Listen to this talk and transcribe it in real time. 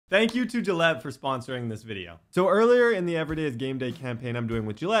Thank you to Gillette for sponsoring this video. So earlier in the Everyday is Game Day campaign I'm doing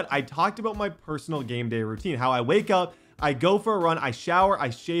with Gillette, I talked about my personal game day routine, how I wake up, I go for a run, I shower, I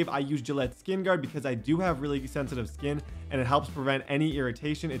shave, I use Gillette Skin Guard because I do have really sensitive skin and it helps prevent any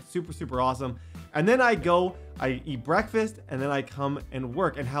irritation. It's super, super awesome. And then I go, I eat breakfast, and then I come and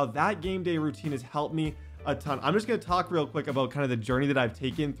work, and how that game day routine has helped me a ton. I'm just gonna talk real quick about kind of the journey that I've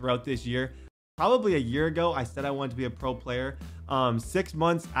taken throughout this year. Probably a year ago, I said I wanted to be a pro player. 6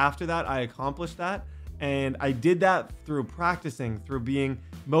 months after that, I accomplished that. And I did that through practicing, through being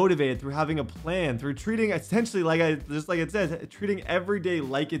motivated, through having a plan, through treating essentially just like it says, treating every day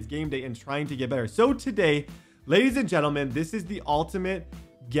like it's game day and trying to get better. So today, ladies and gentlemen, this is the ultimate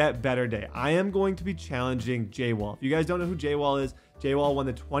get better day. I am going to be challenging J-Wall. If you guys don't know who J-Wall is, J-Wall won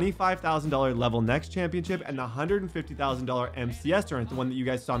the $25,000 level next championship and the $150,000 MCS tournament, the one that you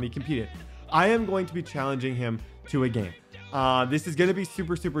guys saw me compete in. I am going to be challenging him to a game. This is going to be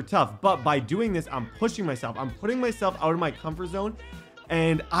super, super tough, but by doing this, I'm pushing myself. I'm putting myself out of my comfort zone,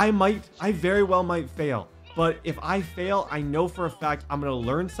 and I very well might fail. But if I fail, I know for a fact I'm going to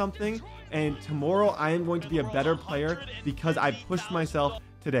learn something, and tomorrow I am going to be a better player because I pushed myself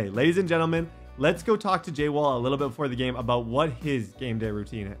today. Ladies and gentlemen, let's go talk to J-Wall a little bit before the game about what his game day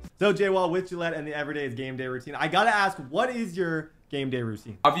routine is. So J-Wall with Gillette and the Everyday is Game Day routine. I got to ask, what is your game day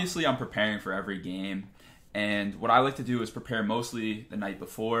routine? Obviously, I'm preparing for every game, and what I like to do is prepare mostly the night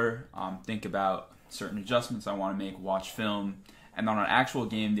before, think about certain adjustments I want to make, watch film, and then on actual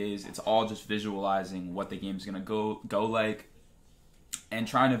game days, it's all just visualizing what the game's going to go like, and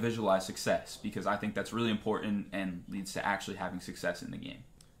trying to visualize success, because I think that's really important and leads to actually having success in the game.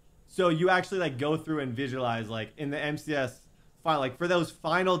 So you actually like go through and visualize, like in the MCS final, like for those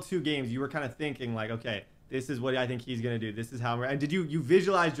final 2 games, you were kind of thinking like, okay, this is what I think he's going to do. This is how, and did you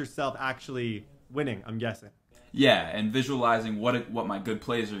visualize yourself actually winning, I'm guessing? Yeah, and visualizing what my good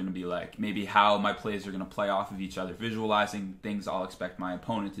plays are going to be like. Maybe how my plays are going to play off of each other. Visualizing things I'll expect my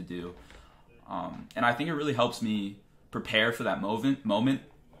opponent to do. And I think it really helps me prepare for that moment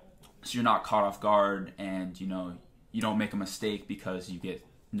so you're not caught off guard and, you know, you don't make a mistake because you get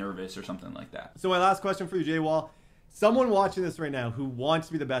nervous or something like that. So my last question for you, J-Wall. Someone watching this right now who wants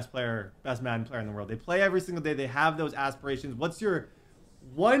to be the best Madden player in the world. They play every single day. They have those aspirations. What's your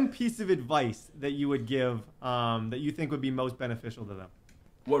one piece of advice that you would give that you think would be most beneficial to them?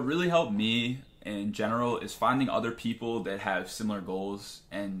 What really helped me in general is finding other people that have similar goals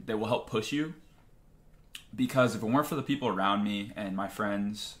and that will help push you. Because if it weren't for the people around me and my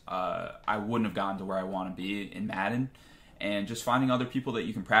friends, I wouldn't have gotten to where I want to be in Madden. And just finding other people that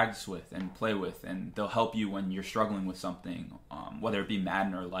you can practice with and play with, and they'll help you when you're struggling with something, whether it be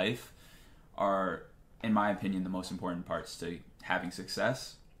Madden or life, are, in my opinion, the most important parts to having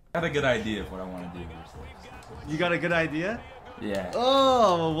success. I got a good idea of what I want to do. You got a good idea? Yeah.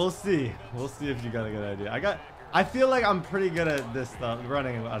 Oh, well, we'll see. We'll see if you got a good idea. I feel like I'm pretty good at this stuff,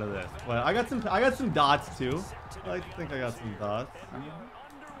 running out of this. But I got some dots too. I like to think I got some dots.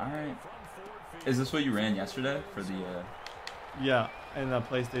 All right. Is this what you ran yesterday for the? Yeah, and the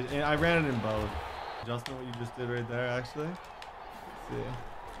PlayStation. And I ran it in both. Justin, what you just did right there, actually.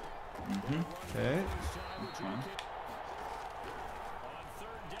 Let's see. Okay.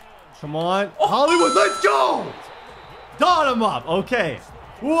 Come on, Hollywood, let's go! Dot him up. Okay.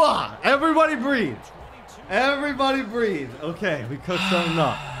 Whoa! Everybody breathe. Everybody breathe. Okay, we cooked something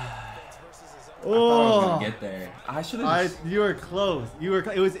up. I thought I was gonna get there. I should have. You were close.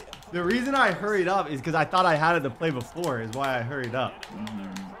 It was. The reason I hurried up is because I thought I had it to play before. Is why I hurried up.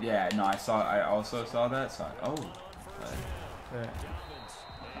 Yeah. No, I also saw that. So Okay.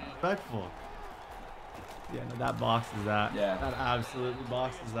 Respectful. Yeah. No, that boxes that. Yeah. That absolutely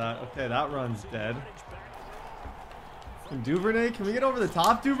boxes that. Okay, that run's dead. And Duvernay, can we get over the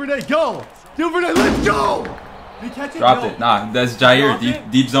top? Duvernay, go! Duvernay, let's go! Did he catch it? Dropped no. it. Nah, that's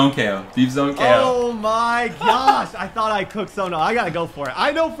Jair. Deep zone KO. Deep zone KO. Oh my gosh! I thought I cooked so. No, I gotta go for it.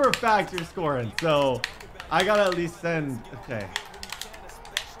 I know for a fact you're scoring, so I gotta at least send. Okay.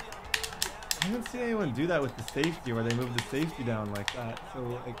 I haven't seen anyone do that with the safety, where they move the safety down like that,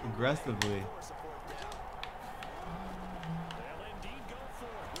 so like aggressively.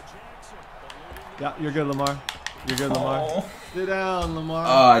 Yeah, you're good, Lamar. You're good, Lamar. Oh. Sit down, Lamar.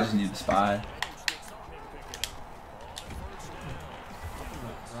 Oh, I just need the spy.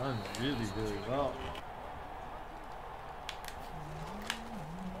 Run really, really well.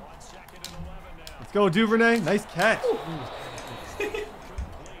 Let's go, Duvernay. Nice catch. Okay.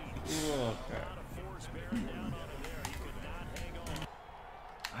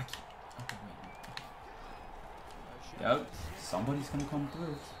 Yep. Somebody's gonna come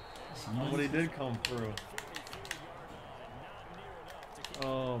through. Somebody did come through.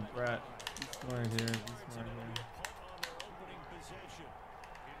 Oh smart here. Be smart here.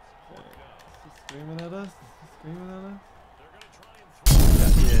 Okay. Is he screaming at us? Is he screaming at us? Yeah,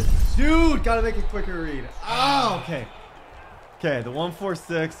 he is. Shoot! Gotta make a quicker read. Oh, okay. Okay, the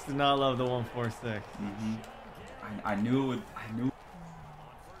 146. Did not love the 146. I knew it would. I knew.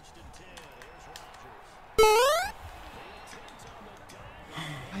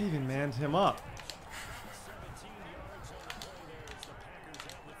 I even manned him up.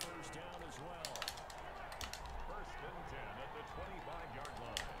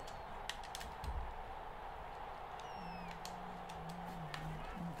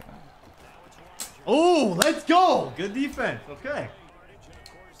 Oh, let's go! Good defense. Okay.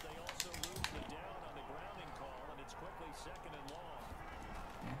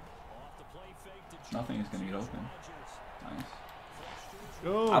 Nothing is gonna get open. Nice.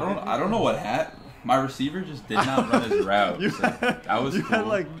 Go. I don't know what happened. My receiver just did not run his route. So that was you cool. had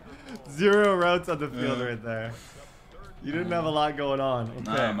like 0 routes on the field right there. You didn't have a lot going on.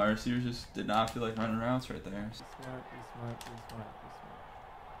 Okay. No, my receiver just did not feel like running routes right there. Be smart, be smart, be smart, be smart.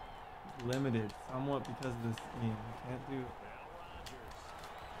 Limited somewhat because of this scheme. You can't do.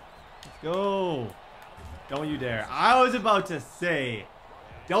 Let's go. Don't you dare. I was about to say,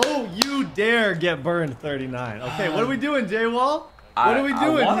 don't you dare get burned 39. Okay, what are we doing, J-Wall? What are we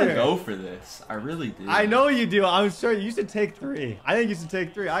doing I want here? to go for this. I really do. I know you do. I'm sure you should take 3. I think you should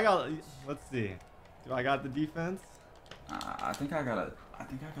take 3. I got. Let's see. Do I got the defense? I think I gotta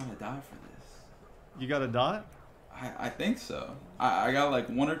die for this. You got a dot? I think so. I got like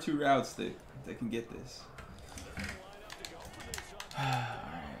 1 or 2 routes that can get this.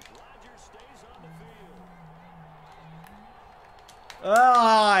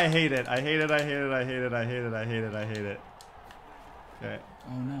 Ah, I hate it. I hate it. I hate it. I hate it. I hate it. I hate it. I hate it. Okay.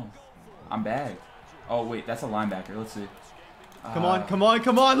 Oh no. I'm bagged. Oh wait, that's a linebacker. Let's see. Come on, come on,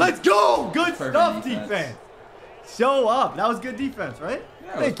 come on. Let's go. Good Perfect stuff, defense. defense. Show up. That was good defense, right?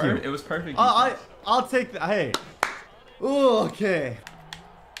 Yeah, Thank you. It was perfect. I'll take the. Hey. Ooh, okay.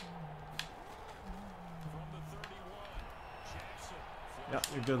 Yeah,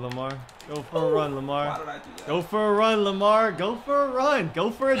 you're good, Lamar. Go for a run, Lamar. Why did I do that? Go for a run, Lamar. Go for a run.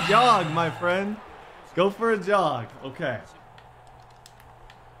 Go for a jog, my friend. Go for a jog. Okay.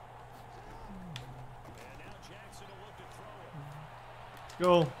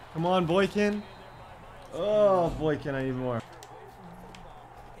 Go. Come on, Boykin. Oh, Boykin, I need more.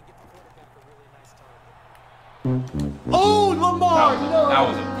 Oh, Lamar! That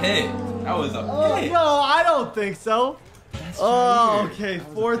was a pick. That was a pick. No, I don't think so. That's Oh, weird. okay.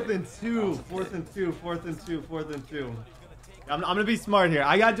 4th and 2. 4th and 2. 4th and 2. 4th and 2. I'm gonna be smart here.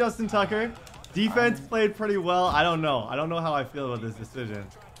 I got Justin Tucker. Defense played pretty well. I don't know. I don't know how I feel about this decision.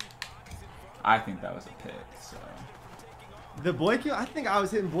 I think that was a pick. So. The Boykin, I think I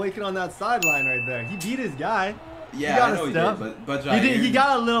was hitting Boykin on that sideline right there. He beat his guy. Yeah, he got I know a he step. did, but He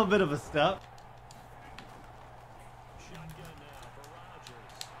got a little bit of a step.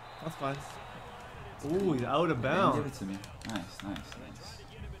 That's fine. Ooh, he's out of bounds. Give it to me. Nice, nice, nice.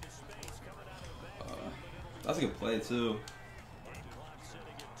 That's a good play too.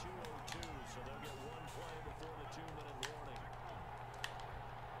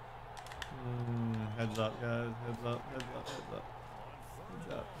 Heads up, guys. Heads up, heads up, heads up.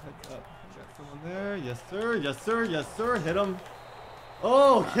 Heads up, heads up. Got someone there. Yes, sir. Yes, sir. Yes, sir. Hit him.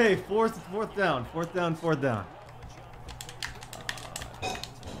 Oh, okay. Fourth down. Fourth down. Fourth down.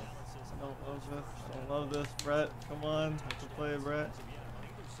 Don't love this. Don't love this, Brett. Come on. Have to play, Brett.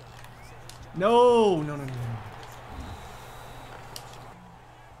 No. No, no, no.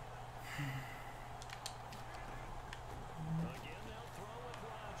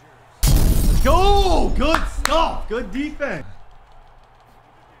 Go! Good stuff. Good defense.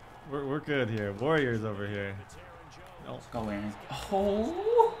 We're good here. Warriors over here. No. Go Aaron.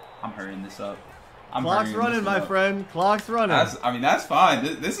 Oh, I'm hurrying this up. Clock's running, my friend. Clock's running. That's fine.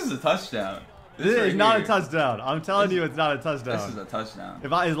 This is a touchdown. This is not a touchdown. I'm telling you, it's not a touchdown. This is a touchdown.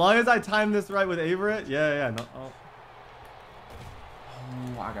 As long as I time this right with Averett, yeah. No. Oh.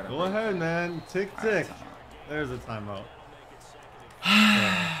 Oh, I gotta Go ahead, man. Tick. There's a timeout.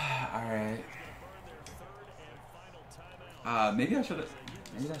 All right. Maybe that should have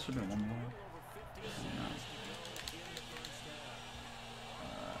been one more.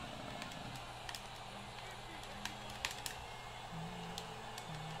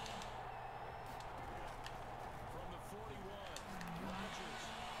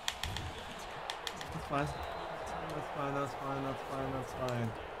 That's fine.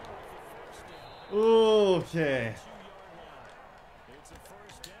 Okay. It's a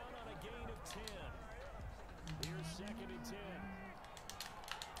first down on a gain of 10. Here's 2nd and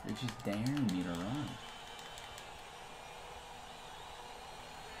 10. You're just daring me to run.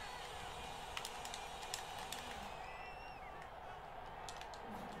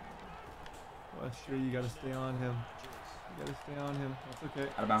 Westry, you gotta stay on him. You gotta stay on him. That's okay.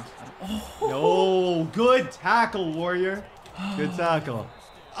 Out of bounds. No, good tackle, Warrior. Good tackle.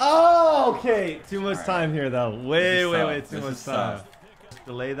 Oh, okay. Too much time here, though. Way too much time.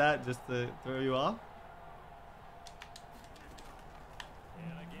 Delay that just to throw you off.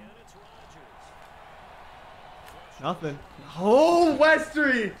 Nothing. Oh,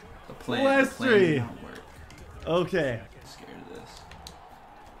 Westry. The plan Westry. did not work. Okay. I'm scared of this.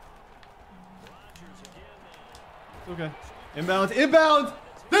 Okay. Inbounds. Inbounds.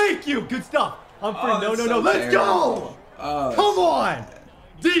 Thank you. Good stuff. Humphrey. Oh, no. that's so Let's go. Oh, Come on.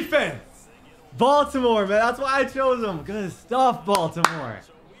 Defense. Baltimore, man. That's why I chose them. Good stuff, Baltimore.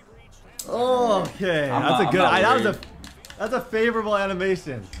 Okay. That's a favorable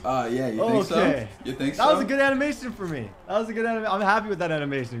animation. Yeah, you think so? You think so? That was a good animation for me. That was a good animation. I'm happy with that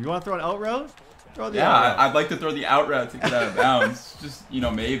animation. You want to throw an out route? Throw the out route. I'd like to throw the out route to get out of bounds. Just,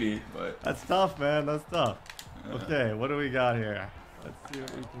 maybe, but. That's tough, man. That's tough. Okay, what do we got here? Let's see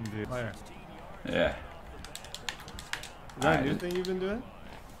what we can do. Fire. Yeah. Is that a new thing you've been doing?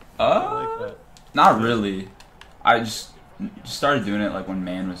 I like that. Not really. I just started doing it like when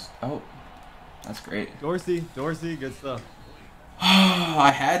man was. Oh, that's great. Dorsey, good stuff.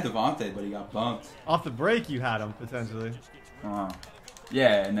 I had Devontae, but he got bumped. Off the break, you had him potentially.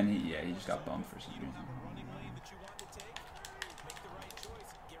 Yeah, and then he just got bumped for some reason.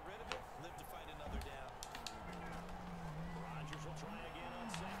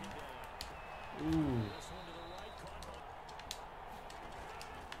 Ooh.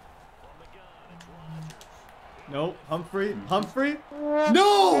 Nope. Humphrey.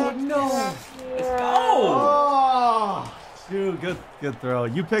 No. Let's go. Oh, shoot. Good throw.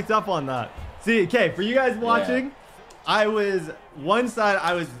 You picked up on that. See, okay, for you guys watching, I was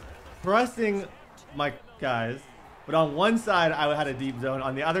pressing my guys, but on one side I had a deep zone.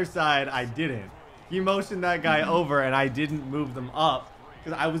 On the other side, I didn't. He motioned that guy over, and I didn't move them up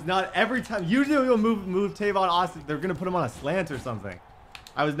because I was not every time. Usually we'll move Tavon Austin. They're gonna put him on a slant or something.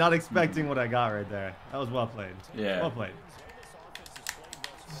 I was not expecting what I got right there. That was well played. Yeah. Well played.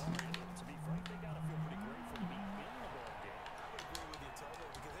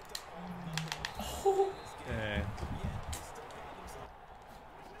 Okay.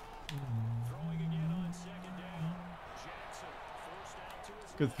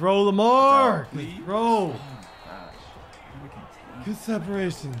 Good throw, Lamar. Good throw. Good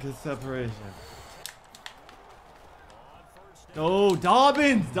separation. Oh,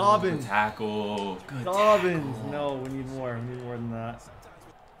 Dobbins! Good tackle. Good Dobbins! tackle. No, we need more. We need more than that.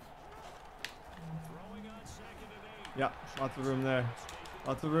 Yeah, lots of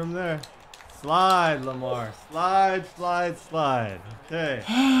room there. Slide, Lamar. Slide. Okay.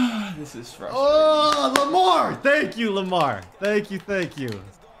 This is frustrating. Oh, Lamar! Thank you, Lamar. Thank you.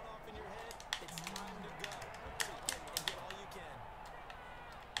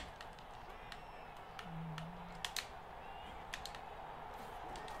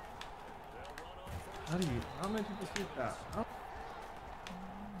 How many people shoot that?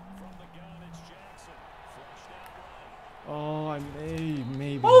 Oh, I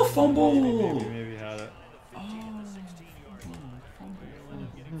maybe. Oh, fumble! Maybe had it.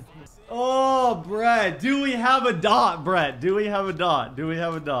 Oh, Brett. Do we have a dot, Brett? Do we have a dot?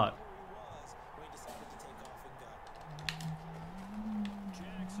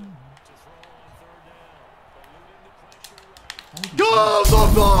 Go,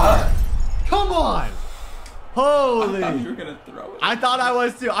 Lamar! Come on! Holy! I thought you were gonna throw it. I thought I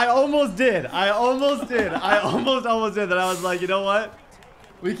was too. I almost did. I almost did. Then I was like, you know what?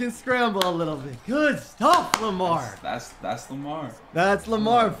 We can scramble a little bit. Good stuff, Lamar. That's Lamar. That's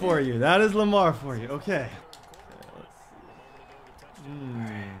Lamar for you. That is Lamar for you. Okay.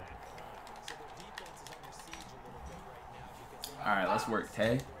 All right, let's work,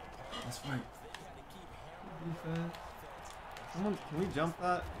 Tay. Let's work. Defense. Someone, can we jump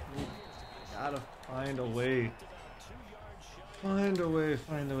that? We gotta find a way. Find a way.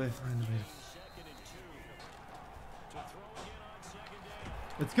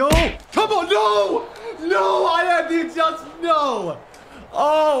 Let's go! Come on! No! I had the adjustment. No!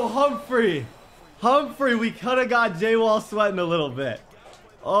 Oh, Humphrey, we could have got J-Wall sweating a little bit.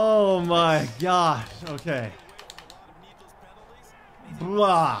 Oh my gosh. Okay.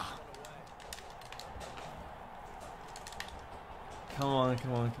 Blah. Come on.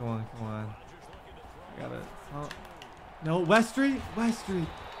 Got it. Oh. No, Westry.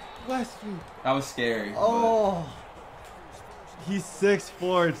 That was scary. Oh. He's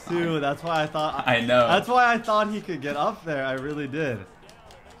 6'4" too. That's why I thought. I know. That's why I thought he could get up there. I really did.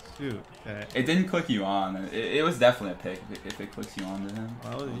 Shoot. Okay. It didn't click you on. It was definitely a pick if it clicks you on to him.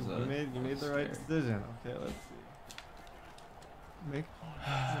 Well, you made the right decision. Okay, let's see.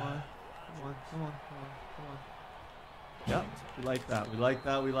 Come on. Yep, we like that. We like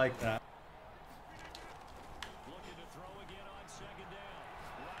that. We like that.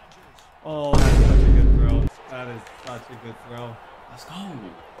 Oh, that's such a good throw. That is such a good throw. Let's go.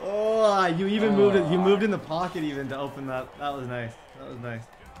 Oh, you even moved it. You moved in the pocket even to open that. That was nice. That was nice.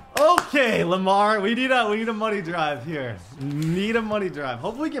 Okay, Lamar, we need a money drive here. Need a money drive.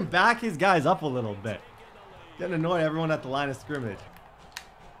 Hopefully we can back his guys up a little bit. Getting annoyed everyone at the line of scrimmage.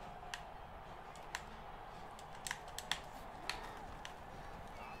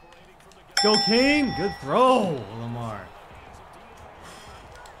 Go Kane! Good throw, Lamar.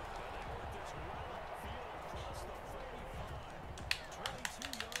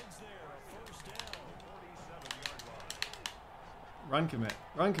 Run commit.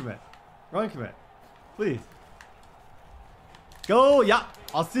 Run commit. Run commit. Please. Go! Yeah!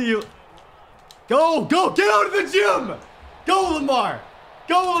 I'll see you. Go! Go! Get out of the gym! Go, Lamar!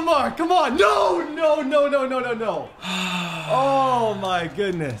 Go, Lamar! Come on! No! No! No! No! No! No! No! Oh my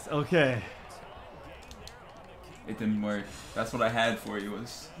goodness. Okay. It didn't work. That's what I had for you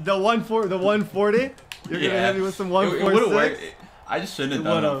was The 140? You're gonna hit me with some 146? It would've worked. I just shouldn't have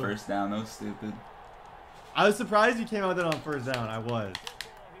done it on first down. That was stupid. I was surprised you came out with it on first down. I was.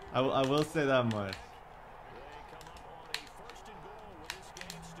 I will say that much.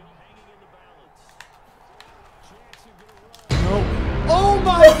 No. Oh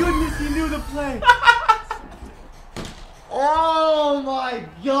my goodness, he knew the play. Oh my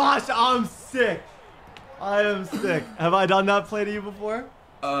gosh, I'm sick. I am sick. Have I done that play to you before?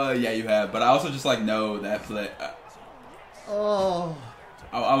 Yeah, you have. But I also just like know that play. Oh.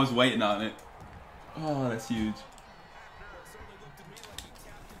 I was waiting on it. Oh, that's huge.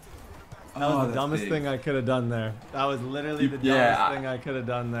 That was the dumbest thing I could have done there. That was literally the dumbest thing I could have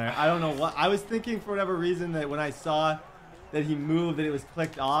done there. I don't know what. I was thinking for whatever reason that when I saw that he moved that it was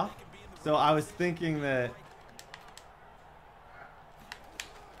clicked off. So I was thinking that.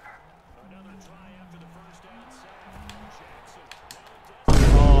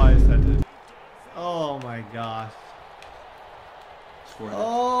 Oh, I sent it. Oh my gosh.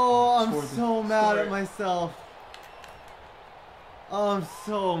 Oh, I'm so mad at myself. Oh, I'm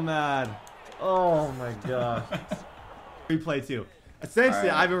so mad. Oh my gosh. Replay 2.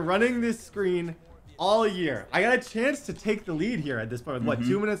 Essentially, I've been running this screen all year. I got a chance to take the lead here at this point. With what,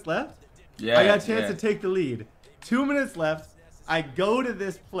 2 minutes left? Yeah. I got a chance to take the lead. 2 minutes left. I go to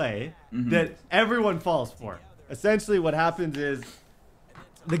this play that everyone falls for. Essentially, what happens is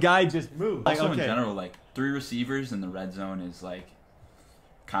the guy just moves. Also, in general, like 3 receivers in the red zone is like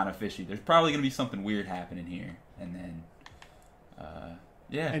kind of fishy. There's probably gonna be something weird happening here, and then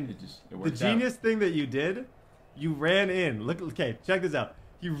yeah, and it worked the genius thing that you did, you ran in. Look, okay, check this out.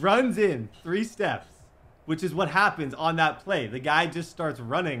 He runs in 3 steps, which is what happens on that play. The guy just starts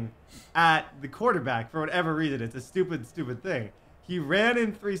running at the quarterback for whatever reason. It's a stupid thing. He ran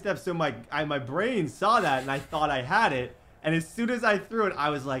in 3 steps, so my brain saw that and I thought I had it. And as soon as I threw it, I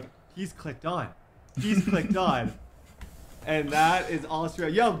was like, he's clicked on. He's clicked on. And that is all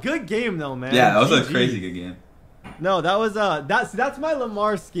straight. Yo, good game though, man. Yeah, that was a crazy good game. No, that was that's my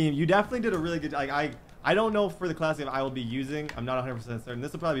Lamar scheme. You definitely did a really good. Like I don't know for the classic if I will be using. I'm not 100% certain.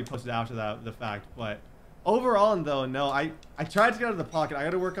 This will probably be posted after the fact. But overall, though, no, I tried to get out of the pocket. I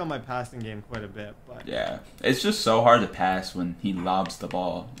got to work on my passing game quite a bit. But yeah, it's just so hard to pass when he lobs the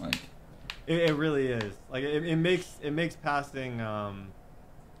ball. Like it really is. Like it makes passing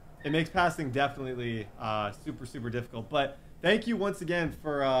definitely super difficult. But thank you once again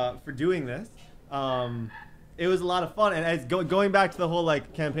for doing this. It was a lot of fun, and as going back to the whole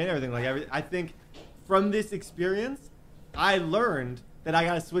like campaign and everything, like I think from this experience, I learned that I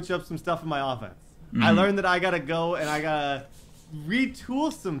gotta switch up some stuff in my offense. I learned that I gotta go and I gotta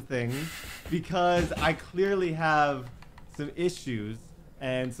retool some things because I clearly have some issues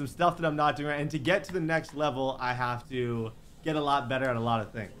and some stuff that I'm not doing right. And to get to the next level, I have to get a lot better at a lot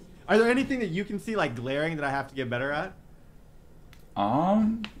of things. Are there anything that you can see like glaring that I have to get better at?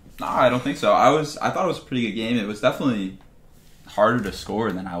 No, I don't think so. I thought it was a pretty good game. It was definitely harder to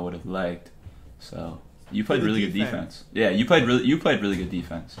score than I would have liked. So you played really good defense. Yeah, you played really good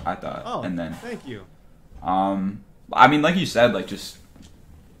defense, I thought. Oh, and then thank you. I mean, like you said, like just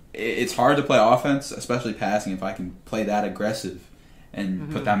it's hard to play offense, especially passing, if I can play that aggressive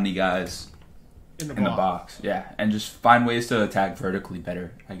and put that many guys in the box. Yeah, and just find ways to attack vertically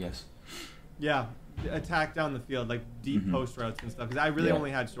better, I guess. Yeah, attack down the field, like deep post routes and stuff, because I really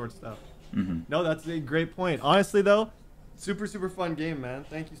only had short stuff. No, that's a great point. Honestly, though, super fun game, man.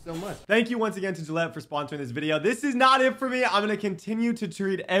 Thank you so much. Thank you once again to Gillette for sponsoring this video. This is not it for me. I'm going to continue to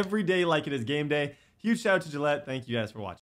treat every day like it is game day. Huge shout out to Gillette. Thank you guys for watching.